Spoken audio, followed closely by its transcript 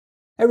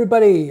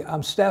Everybody,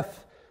 I'm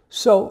Steph.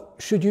 So,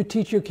 should you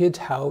teach your kids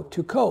how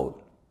to code?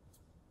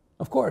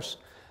 Of course.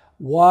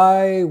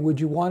 Why would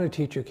you want to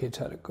teach your kids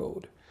how to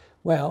code?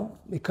 Well,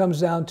 it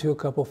comes down to a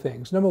couple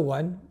things. Number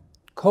one,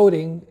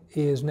 coding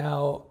is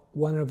now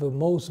one of the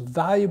most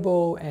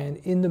valuable and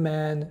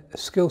in-demand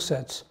skill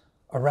sets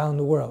around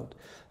the world.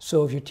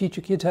 So if you teach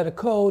your kids how to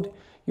code,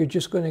 you're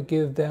just going to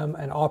give them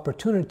an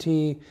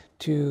opportunity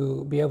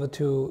to be able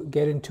to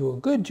get into a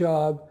good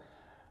job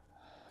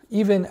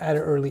even at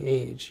an early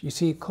age. You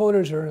see,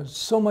 coders are in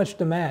so much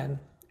demand,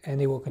 and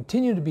they will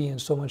continue to be in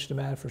so much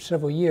demand for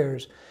several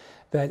years,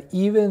 that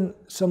even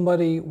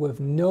somebody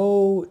with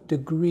no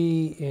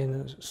degree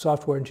in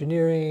software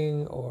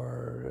engineering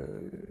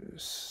or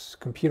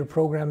computer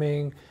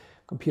programming,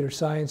 computer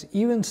science,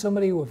 even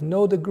somebody with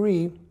no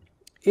degree,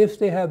 if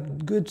they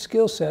have good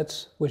skill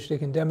sets, which they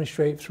can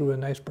demonstrate through a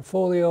nice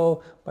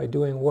portfolio by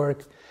doing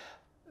work,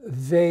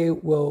 they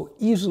will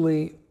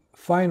easily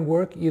find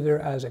work either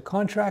as a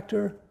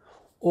contractor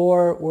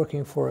or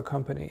working for a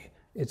company.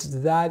 It's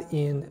that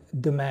in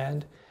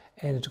demand,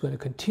 and it's going to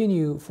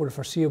continue for the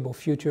foreseeable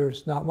future.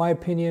 It's not my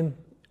opinion.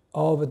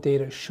 All the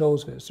data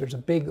shows this. There's a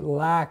big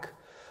lack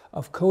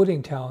of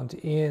coding talent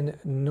in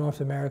North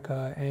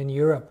America and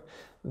Europe,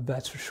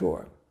 that's for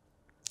sure.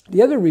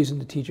 The other reason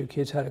to teach your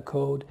kids how to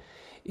code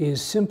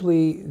is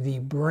simply the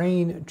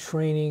brain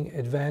training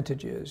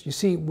advantages. You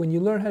see, when you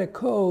learn how to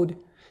code,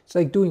 it's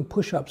like doing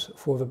push-ups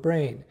for the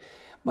brain.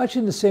 Much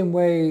in the same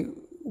way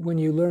when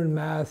you learn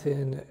math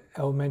in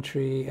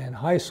elementary and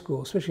high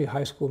school, especially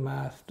high school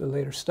math, the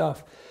later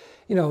stuff,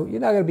 you know,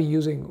 you're not going to be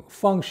using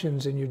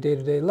functions in your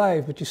day-to-day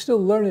life, but you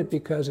still learn it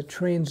because it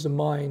trains the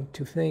mind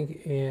to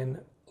think in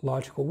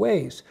logical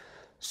ways.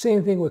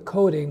 Same thing with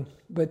coding,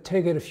 but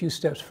take it a few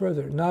steps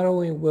further. Not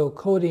only will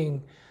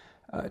coding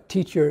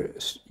teach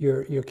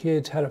your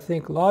kids how to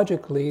think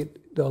logically,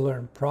 they'll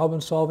learn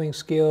problem-solving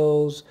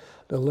skills,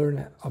 they'll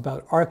learn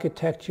about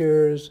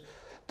architectures,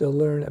 they'll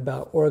learn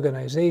about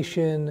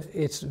organization.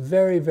 It's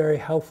very, very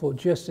helpful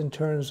just in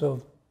terms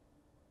of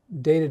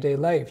day-to-day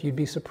life. You'd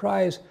be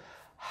surprised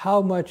how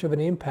much of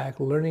an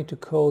impact learning to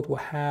code will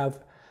have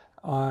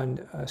on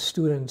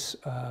students,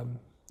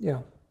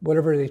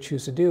 whatever they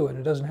choose to do. And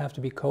it doesn't have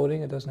to be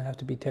coding, it doesn't have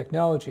to be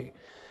technology.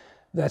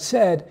 That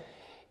said,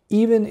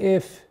 even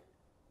if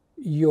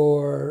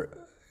your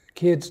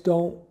kids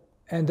don't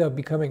end up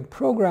becoming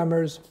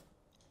programmers,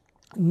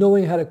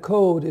 knowing how to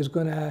code is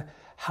going to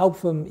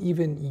help them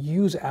even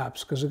use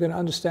apps, because they're going to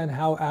understand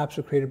how apps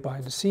are created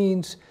behind the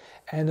scenes,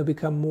 and they'll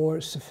become more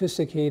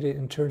sophisticated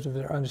in terms of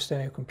their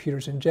understanding of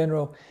computers in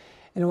general.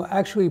 And it will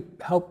actually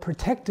help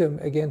protect them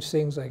against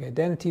things like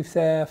identity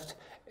theft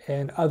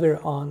and other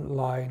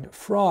online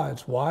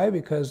frauds. Why?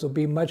 Because they'll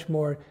be much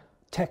more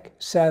tech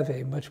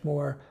savvy, much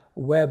more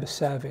web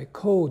savvy,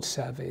 code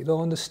savvy. They'll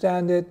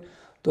understand it,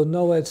 they'll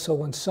know it, so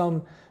when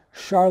some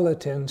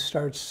charlatan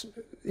starts,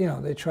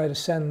 they try to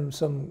send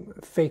some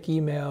fake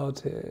email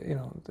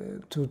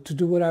to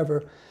do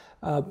whatever,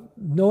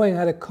 knowing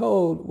how to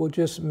code will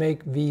just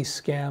make these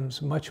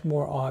scams much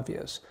more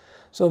obvious.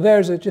 So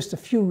there's just a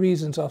few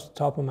reasons off the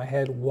top of my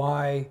head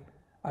why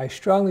I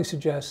strongly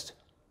suggest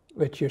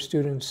that your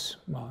students,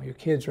 well, your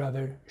kids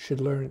rather,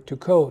 should learn to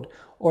code.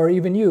 Or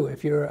even you,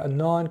 if you're a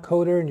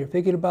non-coder and you're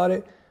thinking about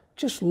it,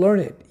 just learn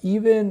it.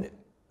 Even,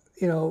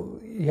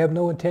 you have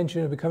no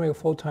intention of becoming a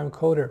full-time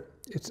coder.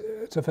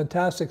 It's a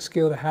fantastic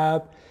skill to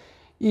have.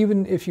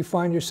 Even if you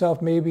find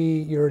yourself, maybe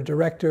you're a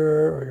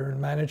director or you're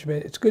in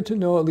management, it's good to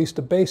know at least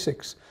the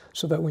basics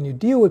so that when you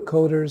deal with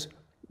coders,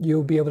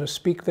 you'll be able to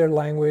speak their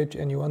language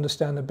and you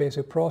understand the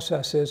basic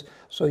processes,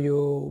 so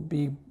you'll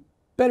be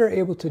better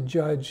able to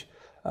judge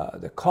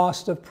the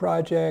cost of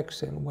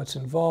projects and what's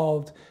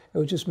involved. It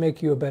will just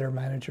make you a better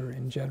manager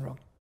in general.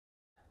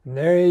 And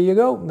there you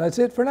go. That's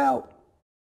it for now.